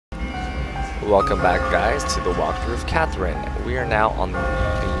Welcome back, guys, to the walkthrough of Catherine. We are now on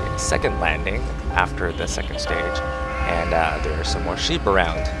the second landing after the second stage, and there are some more sheep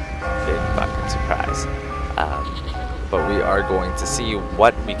around. Big fucking surprise. But we are going to see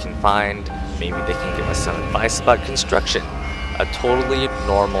what we can find. Maybe they can give us some advice about construction. A totally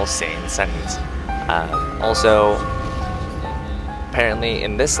normal, sane sentence. Also, apparently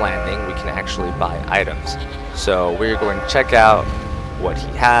in this landing we can actually buy items. So we're going to check out what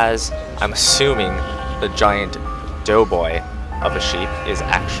he has. I'm assuming the giant doughboy of a sheep is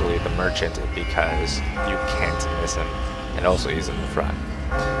actually the merchant because you can't miss him. And also he's in the front.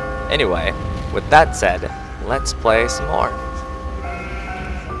 Anyway, with that said, let's play some more.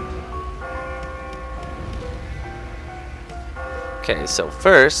 Okay, so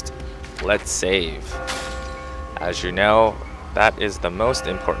first, let's save. As you know, that is the most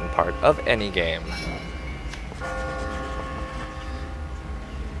important part of any game.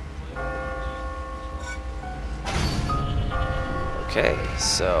 Okay,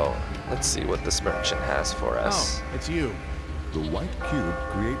 so let's see what this merchant has for us. Oh, it's you. The white cube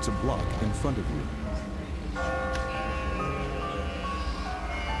creates a block in front of you.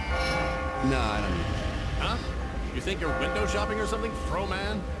 Nah, I don't need that. Huh? You think you're window shopping or something, fro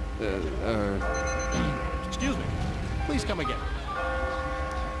man? Excuse me. Please come again.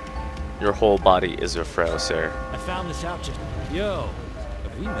 Your whole body is a fro, sir. I found this out just... Yo,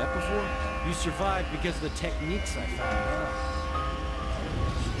 have we met before? You survived because of the techniques I found out.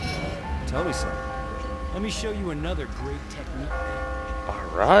 Tell me something. Let me show you another great technique.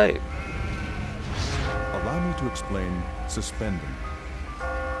 Alright. Allow me to explain suspending.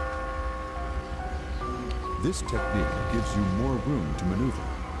 This technique gives you more room to maneuver.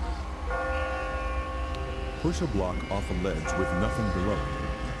 Push a block off a ledge with nothing below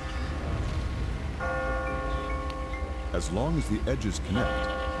it. As long as the edges connect,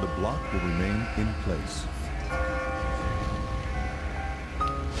 the block will remain in place.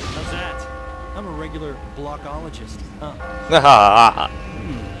 How's that? I'm a regular blockologist.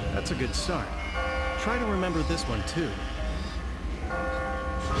 That's a good start. Try to remember this one too.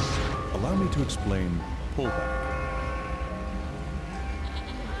 Allow me to explain pullback.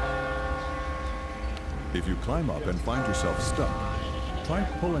 If you climb up and find yourself stuck, try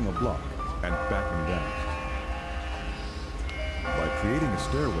pulling a block and backing down. By creating a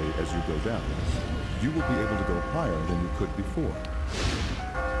stairway as you go down, you will be able to go higher than you could before.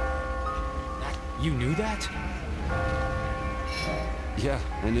 You knew that? Yeah,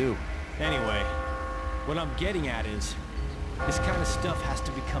 I knew. Anyway, what I'm getting at is, this kind of stuff has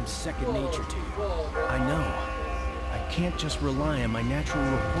to become second nature to you. I know. I can't just rely on my natural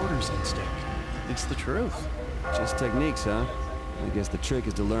reporter's instinct. It's the truth. Just techniques, huh? I guess the trick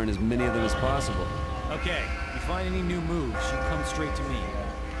is to learn as many of them as possible. Okay, you find any new moves, you come straight to me.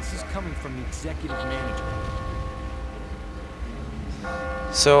 This is coming from the executive manager.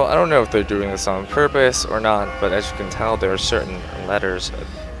 So I don't know if they're doing this on purpose or not, but as you can tell, there are certain letters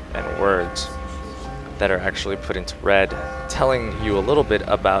and words that are actually put into red, telling you a little bit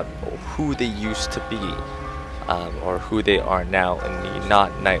about who they used to be, or who they are now in the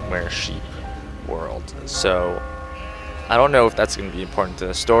not nightmare sheep world. So I don't know if that's going to be important to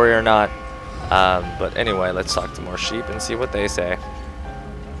the story or not, but anyway, let's talk to more sheep and see what they say.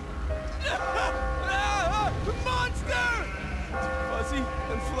 Monster! It's fuzzy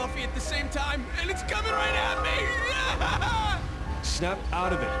and fluffy at the same time, and it's coming right at me! Snap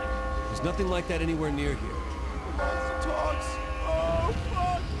out of it. There's nothing like that anywhere near here. The monster talks. Oh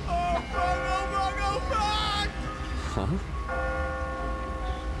fuck! Oh fuck! Oh fuck! Oh fuck! Huh?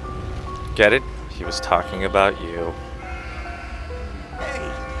 Get it? He was talking about you.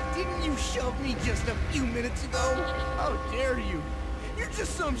 Hey, didn't you shove me just a few minutes ago? How dare you? You're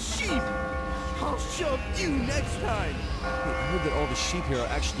just some sheep. I'll shove you next time. I heard that all the sheep here are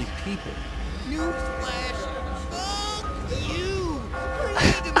actually people. Newsflash! Fuck you! I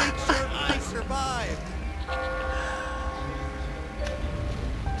need to make sure I survive.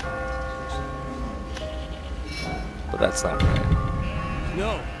 But that's not right.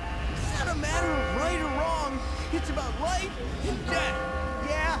 No. It's not a matter of right or wrong. It's about life and death.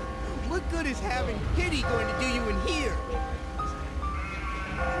 Yeah? What good is having pity going to do you in here?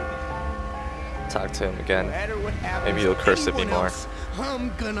 Talk to him again. No matter what happens, Maybe you'll curse at me anyone more. else,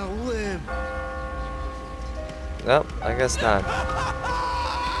 I'm gonna live. Nope, I guess not.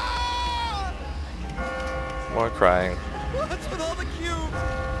 More crying. What's with all the cubes?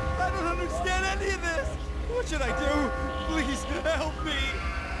 I don't understand any of this. What should I do? Please help me.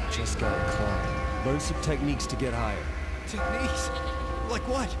 Just gotta climb. Learn some techniques to get higher. Techniques? Like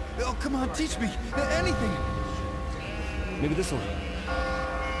what? Oh, come on, teach me. Anything. Maybe this'll help.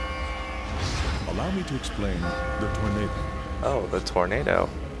 Allow me to explain the tornado. Oh, the tornado.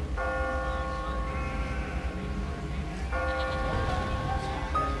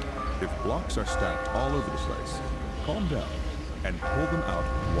 If blocks are stacked all over the place, calm down and pull them out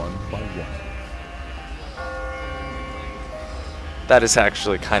one by one. That is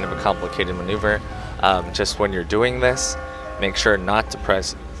actually kind of a complicated maneuver. Just when you're doing this, make sure not to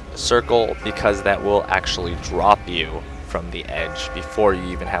press circle because that will actually drop you from the edge before you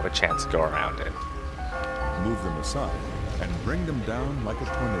even have a chance to go around it. Move them aside and bring them down like a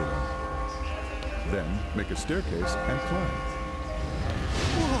tornado. Then make a staircase and climb.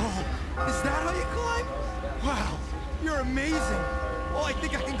 Whoa! Is that how you climb? Wow, you're amazing. Oh, I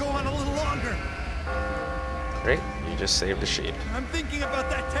think I can go on a little longer. Great, you just saved a sheep. I'm thinking about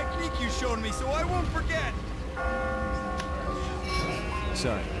that technique you showed me, so I won't forget.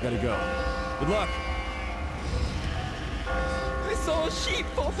 Sorry, I gotta go. Good luck. I saw a sheep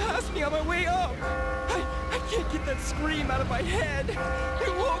fall past me on my way up. I can't get that scream out of my head.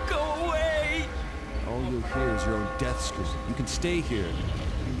 It won't go away. All you'll hear is your own death scream. You can stay here.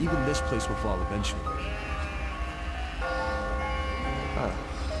 Even this place will fall eventually. Huh.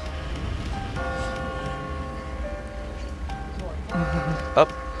 Oh,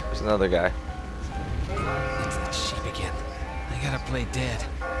 there's another guy. It's that sheep again. I gotta play dead.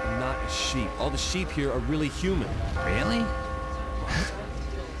 I'm not a sheep. All the sheep here are really human. Really? What?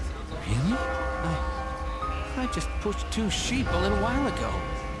 Really? I just pushed 2 sheep a little while ago.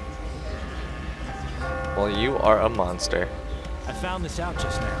 Well, you are a monster. I found this out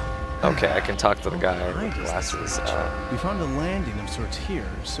just now. Okay, I can talk to the guy Behind with us, glasses. We found a landing of sorts here,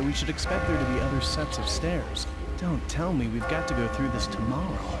 so we should expect there to be other sets of stairs. Don't tell me we've got to go through this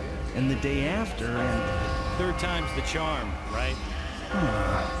tomorrow, and the day after, and... 3rd time's the charm, right?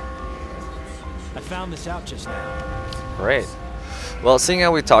 I found this out just now. Great. Well, seeing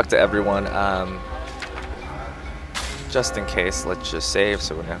how we talked to everyone, just in case, let's just save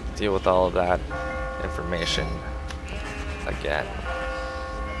so we don't have to deal with all of that information again.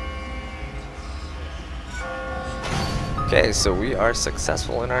 Okay, so we are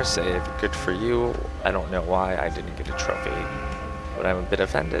successful in our save. Good for you. I don't know why I didn't get a trophy, but I'm a bit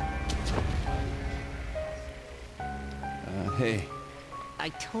offended. Hey. I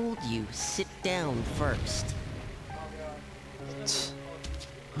told you, sit down first.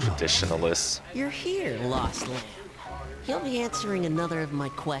 Traditionalists. You're here, Lost Lamb. You'll be answering another of my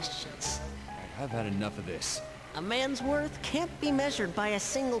questions. I've had enough of this. A man's worth can't be measured by a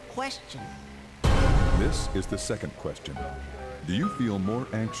single question. This is the second question. Do you feel more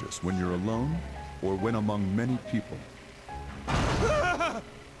anxious when you're alone or when among many people?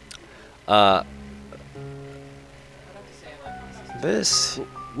 This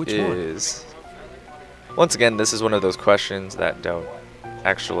Which is... Once again, this is one of those questions that don't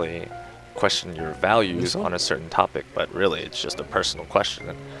actually question your values on a certain topic, but really it's just a personal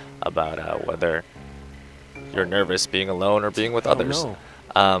question about whether you're nervous being alone or being with others. No.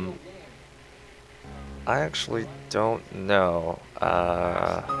 I actually don't know.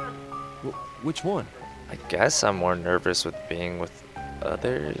 Which one? I guess I'm more nervous with being with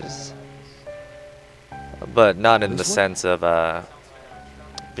others, but not in the sense of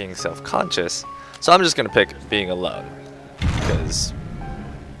being self-conscious. So I'm just gonna pick being alone, because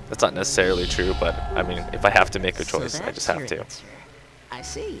that's not necessarily true, but I mean, if I have to make a choice, So I just have that's to. your answer. I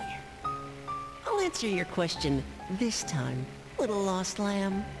see. I'll answer your question this time, little lost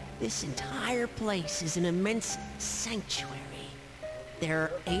lamb. This entire place is an immense sanctuary. There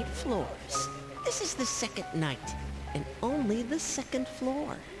are 8 floors. This is the 2nd night, and only the 2nd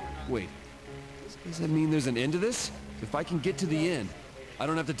floor. Wait. Does that mean there's an end to this? If I can get to the end, I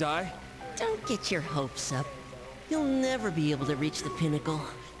don't have to die? Don't get your hopes up. You'll never be able to reach the pinnacle.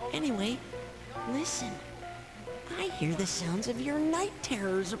 Anyway, listen. I hear the sounds of your night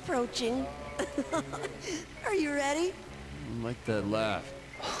terrors approaching. Are you ready? I like that laugh.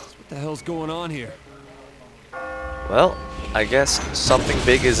 What the hell's going on here? Well, I guess something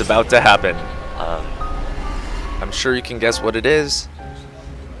big is about to happen. I'm sure you can guess what it is.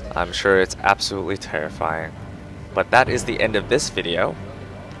 I'm sure it's absolutely terrifying. But that is the end of this video.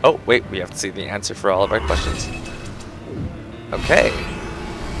 Oh, wait, we have to see the answer for all of our questions. Okay.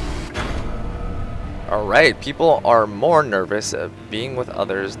 Alright, people are more nervous of being with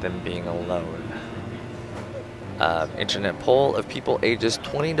others than being alone. Internet poll of people ages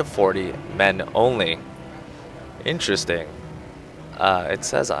 20 to 40, men only. Interesting. It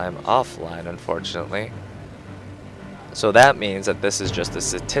says I'm offline, unfortunately. So that means that this is just a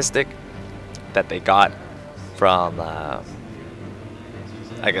statistic that they got from, I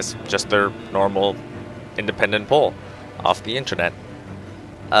guess, just their normal independent poll off the internet.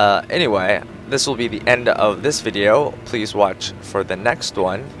 Anyway, this will be the end of this video. Please watch for the next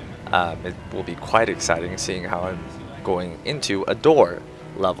one. It will be quite exciting seeing how I'm going into a door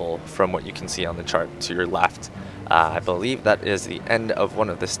level from what you can see on the chart to your left. I believe that is the end of one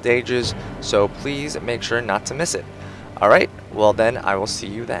of the stages, so please make sure not to miss it. Alright, well then I will see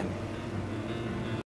you then.